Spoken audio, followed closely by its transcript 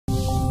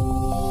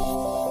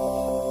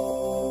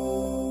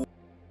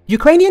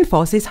Ukrainian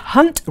forces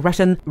hunt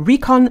Russian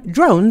recon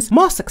drones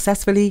more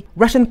successfully.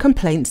 Russian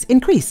complaints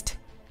increased.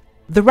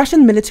 The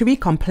Russian military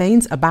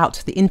complains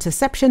about the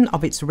interception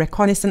of its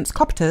reconnaissance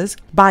copters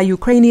by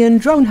Ukrainian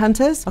drone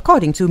hunters,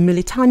 according to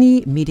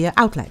Militarnyi media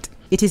outlet.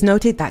 It is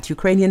noted that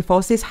Ukrainian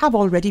forces have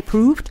already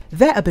proved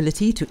their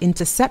ability to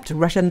intercept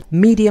Russian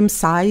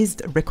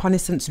medium-sized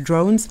reconnaissance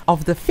drones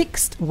of the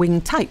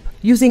fixed-wing type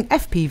using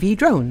FPV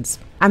drones.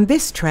 And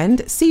this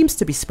trend seems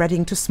to be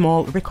spreading to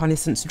small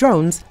reconnaissance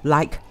drones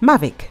like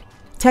Mavic.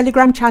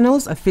 Telegram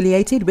channels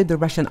affiliated with the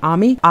Russian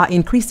army are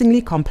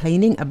increasingly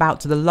complaining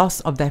about the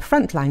loss of their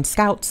frontline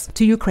scouts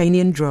to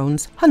Ukrainian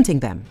drones hunting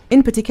them.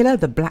 In particular,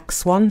 the Black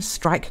Swan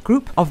Strike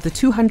Group of the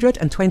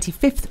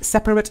 225th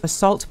Separate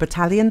Assault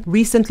Battalion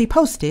recently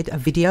posted a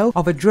video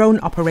of a drone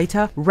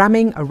operator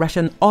ramming a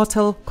Russian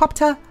Autel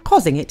copter,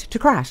 causing it to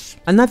crash.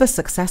 Another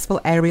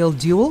successful aerial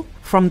duel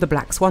from the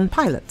Black Swan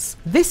pilots.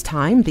 This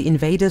time, the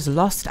invaders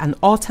lost an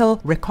Autel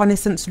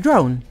reconnaissance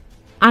drone.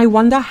 I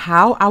wonder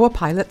how our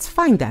pilots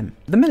find them,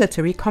 the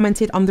military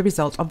commented on the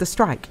result of the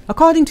strike.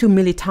 According to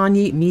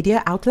Militarnyi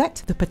media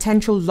outlet, the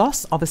potential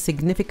loss of a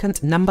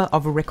significant number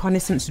of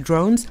reconnaissance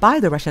drones by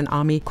the Russian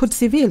army could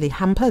severely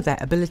hamper their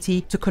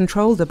ability to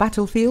control the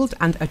battlefield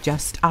and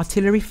adjust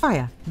artillery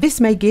fire.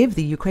 This may give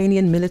the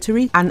Ukrainian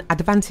military an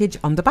advantage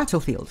on the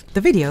battlefield.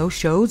 The video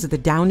shows the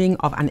downing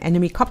of an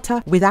enemy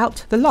copter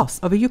without the loss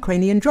of a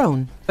Ukrainian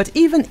drone. But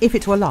even if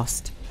it were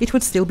lost, it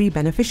would still be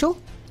beneficial,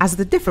 as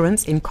the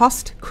difference in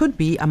cost could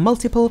be a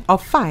multiple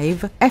of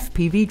 5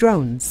 FPV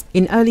drones.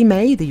 In early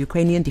May, the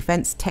Ukrainian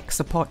Defense Tech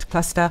Support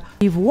Cluster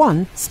Kyiv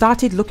 1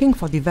 started looking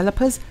for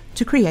developers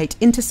to create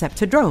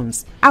interceptor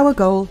drones. Our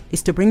goal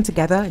is to bring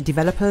together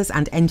developers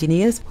and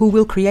engineers who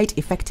will create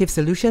effective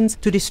solutions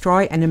to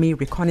destroy enemy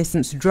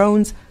reconnaissance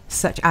drones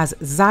such as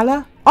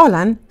Zala,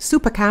 Orlan,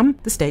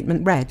 Supercam, the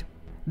statement read.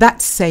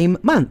 That same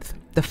month,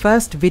 the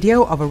first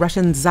video of a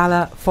Russian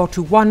Zala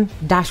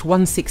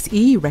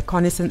 421-16E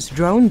reconnaissance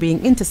drone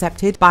being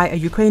intercepted by a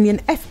Ukrainian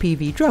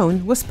FPV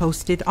drone was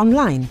posted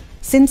online.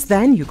 Since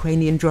then,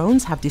 Ukrainian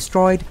drones have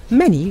destroyed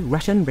many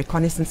Russian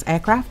reconnaissance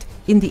aircraft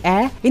in the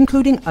air,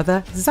 including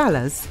other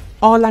Zalas,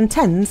 Orlan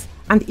 10s,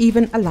 and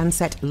even a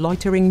Lancet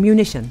loitering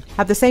munition.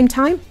 At the same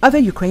time, other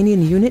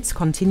Ukrainian units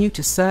continue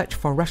to search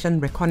for Russian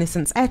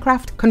reconnaissance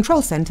aircraft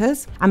control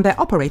centers and their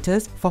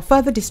operators for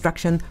further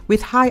destruction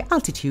with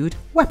high-altitude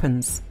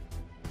weapons.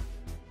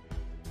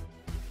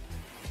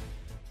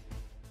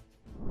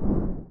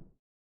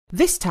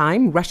 This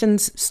time,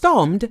 Russians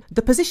stormed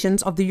the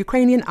positions of the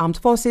Ukrainian armed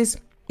forces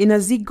in a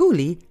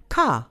Zhiguli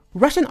car.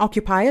 Russian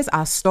occupiers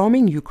are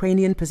storming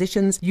Ukrainian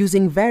positions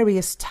using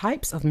various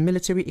types of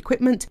military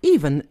equipment,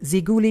 even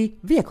Zhiguli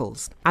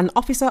vehicles. An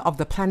officer of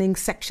the planning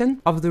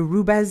section of the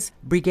Rubez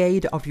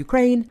Brigade of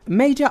Ukraine,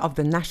 Major of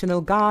the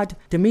National Guard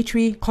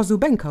Dmitry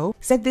Kozubenko,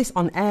 said this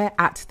on air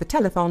at the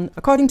telethon,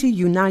 according to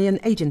Ukrainian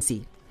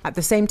agency. At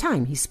the same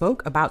time, he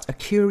spoke about a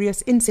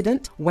curious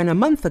incident when a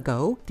month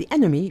ago, the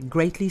enemy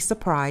greatly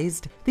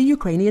surprised the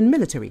Ukrainian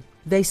military.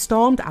 They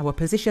stormed our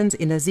positions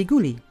in a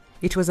Zhiguli.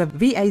 It was a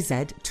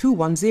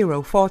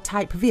VAZ-2104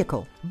 type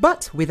vehicle,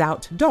 but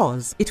without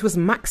doors. It was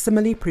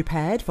maximally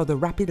prepared for the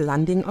rapid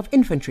landing of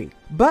infantry,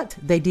 but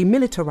they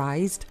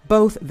demilitarized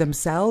both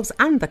themselves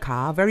and the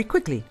car very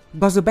quickly,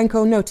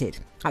 Kozubenko noted.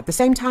 At the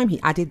same time,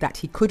 he added that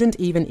he couldn't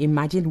even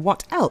imagine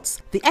what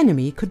else the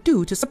enemy could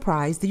do to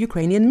surprise the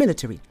Ukrainian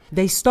military.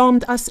 They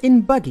stormed us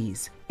in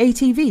buggies,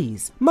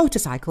 ATVs,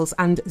 motorcycles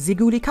and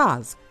Zhiguli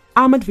cars.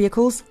 Armored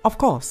vehicles, of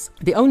course.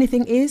 The only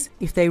thing is,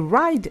 if they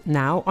ride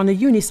now on a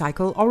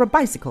unicycle or a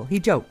bicycle, he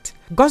joked.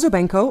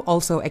 Kozubenko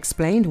also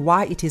explained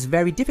why it is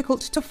very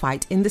difficult to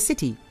fight in the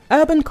city.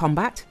 Urban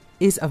combat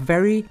is a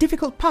very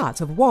difficult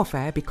part of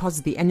warfare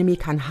because the enemy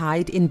can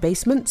hide in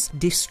basements,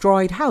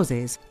 destroyed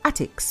houses,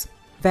 attics.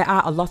 There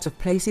are a lot of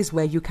places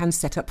where you can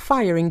set up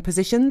firing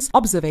positions,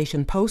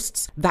 observation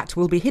posts that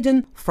will be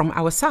hidden from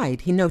our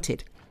side, he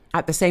noted.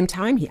 At the same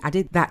time, he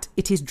added that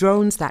it is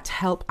drones that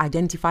help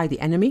identify the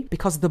enemy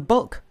because the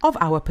bulk of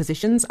our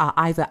positions are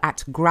either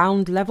at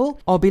ground level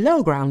or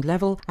below ground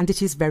level, and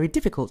it is very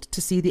difficult to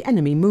see the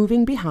enemy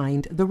moving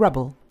behind the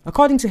rubble.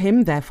 According to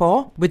him,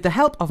 therefore, with the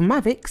help of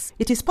Mavics,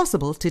 it is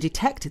possible to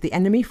detect the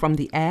enemy from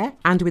the air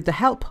and with the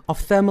help of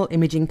thermal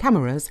imaging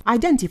cameras,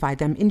 identify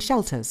them in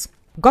shelters.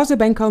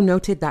 Kozubenko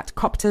noted that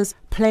copters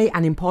play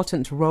an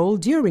important role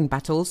during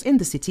battles in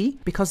the city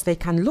because they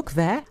can look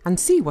there and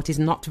see what is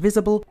not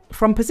visible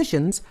from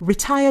positions.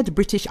 Retired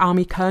British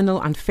Army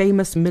Colonel and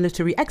famous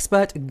military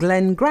expert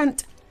Glenn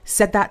Grant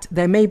said that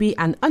there may be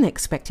an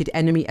unexpected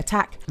enemy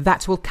attack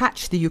that will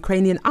catch the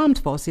Ukrainian armed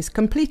forces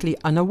completely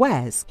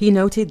unawares. He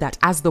noted that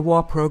as the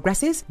war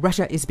progresses,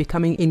 Russia is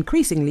becoming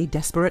increasingly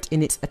desperate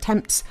in its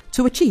attempts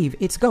to achieve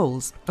its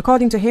goals.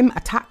 According to him,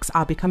 attacks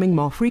are becoming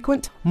more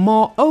frequent,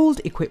 more old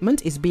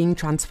equipment is being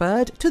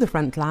transferred to the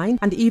front line,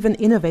 and even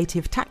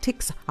innovative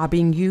tactics are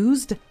being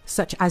used,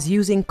 such as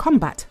using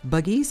combat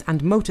buggies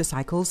and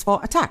motorcycles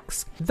for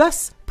attacks.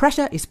 Thus,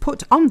 pressure is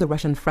put on the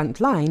Russian front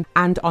line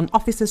and on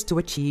officers to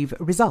achieve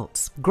results.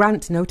 results.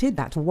 Grant noted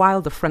that while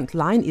the front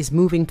line is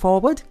moving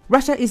forward,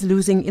 Russia is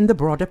losing in the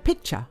broader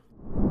picture.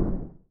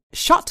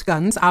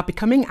 Shotguns are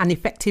becoming an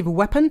effective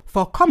weapon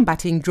for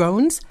combating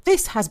drones.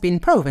 This has been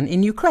proven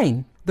in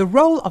Ukraine. The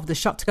role of the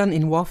shotgun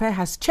in warfare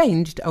has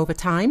changed over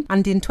time,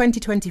 and in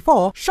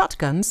 2024,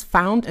 shotguns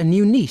found a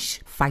new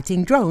niche,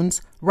 fighting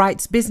drones,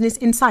 writes Business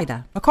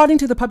Insider. According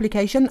to the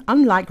publication,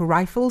 unlike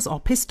rifles or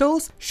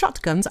pistols,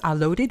 shotguns are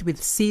loaded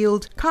with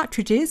sealed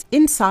cartridges,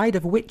 inside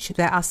of which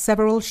there are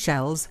several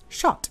shells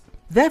shot.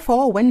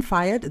 Therefore, when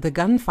fired, the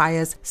gun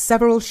fires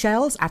several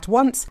shells at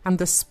once, and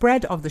the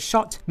spread of the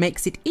shot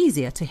makes it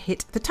easier to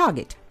hit the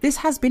target. This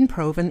has been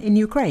proven in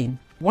Ukraine.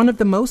 One of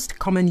the most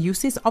common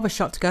uses of a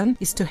shotgun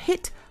is to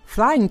hit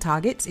flying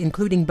targets,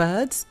 including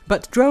birds,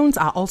 but drones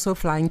are also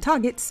flying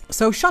targets,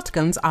 so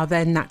shotguns are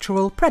their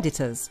natural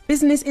predators.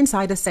 Business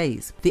Insider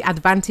says the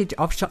advantage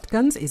of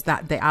shotguns is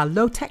that they are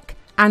low-tech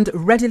and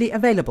readily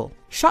available.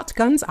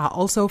 Shotguns are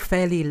also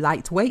fairly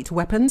lightweight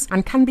weapons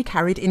and can be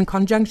carried in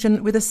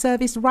conjunction with a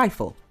service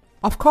rifle.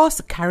 Of course,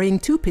 carrying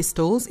two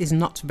pistols is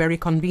not very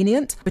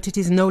convenient, but it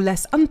is no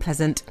less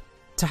unpleasant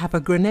to have a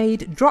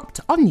grenade dropped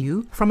on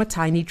you from a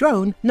tiny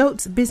drone,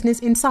 notes Business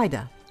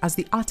Insider. As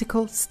the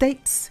article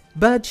states,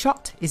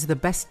 birdshot is the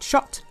best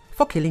shot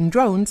for killing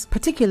drones,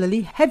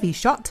 particularly heavy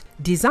shot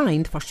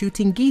designed for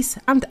shooting geese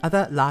and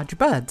other large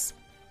birds.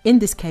 In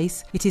this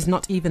case, it is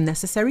not even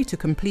necessary to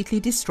completely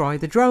destroy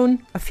the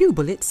drone. A few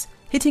bullets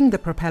hitting the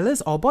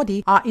propellers or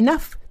body are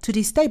enough to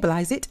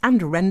destabilize it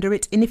and render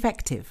it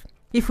ineffective.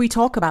 If we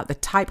talk about the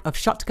type of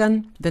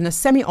shotgun, then a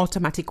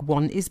semi-automatic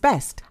one is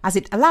best, as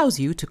it allows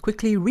you to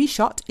quickly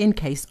reshot in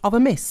case of a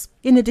miss.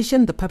 In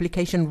addition, the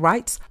publication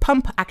writes,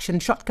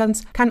 pump-action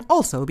shotguns can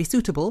also be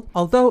suitable,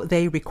 although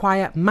they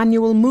require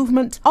manual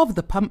movement of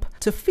the pump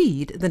to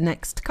feed the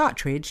next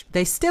cartridge.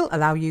 They still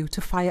allow you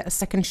to fire a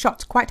second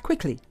shot quite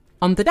quickly.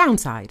 On the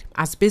downside,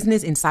 as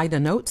Business Insider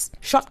notes,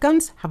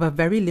 shotguns have a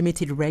very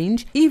limited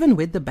range. Even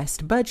with the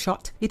best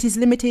birdshot, it is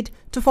limited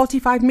to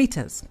 45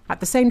 meters. At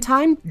the same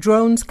time,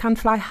 drones can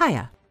fly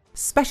higher.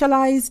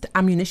 Specialized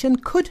ammunition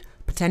could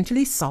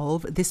potentially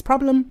solve this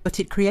problem, but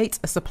it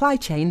creates a supply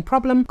chain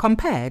problem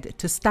compared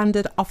to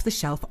standard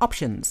off-the-shelf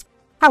options.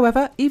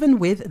 However, even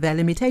with their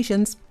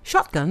limitations,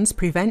 shotguns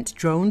prevent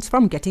drones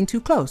from getting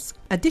too close.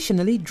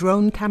 Additionally,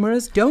 drone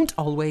cameras don't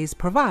always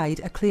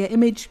provide a clear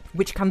image,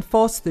 which can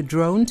force the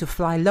drone to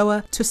fly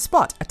lower to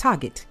spot a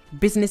target.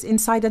 Business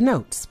Insider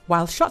notes,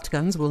 while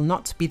shotguns will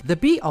not be the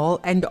be-all,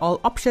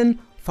 end-all option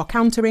for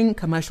countering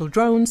commercial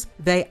drones,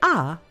 they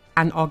are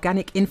an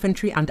organic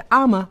infantry and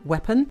armor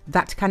weapon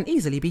that can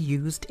easily be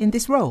used in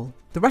this role.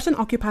 The Russian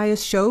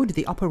occupiers showed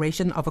the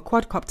operation of a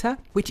quadcopter,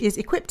 which is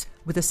equipped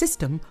with a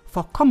system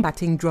for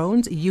combating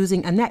drones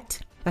using a net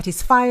that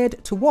is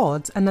fired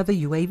towards another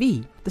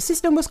UAV. The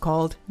system was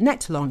called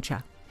Net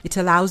Launcher. It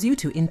allows you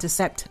to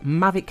intercept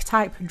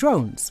Mavic-type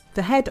drones.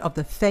 The head of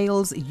the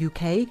Thales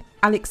UK,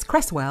 Alex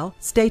Cresswell,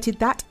 stated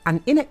that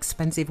an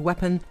inexpensive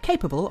weapon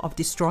capable of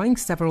destroying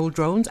several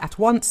drones at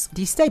once,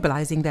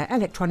 destabilizing their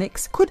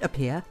electronics, could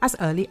appear as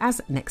early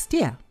as next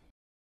year.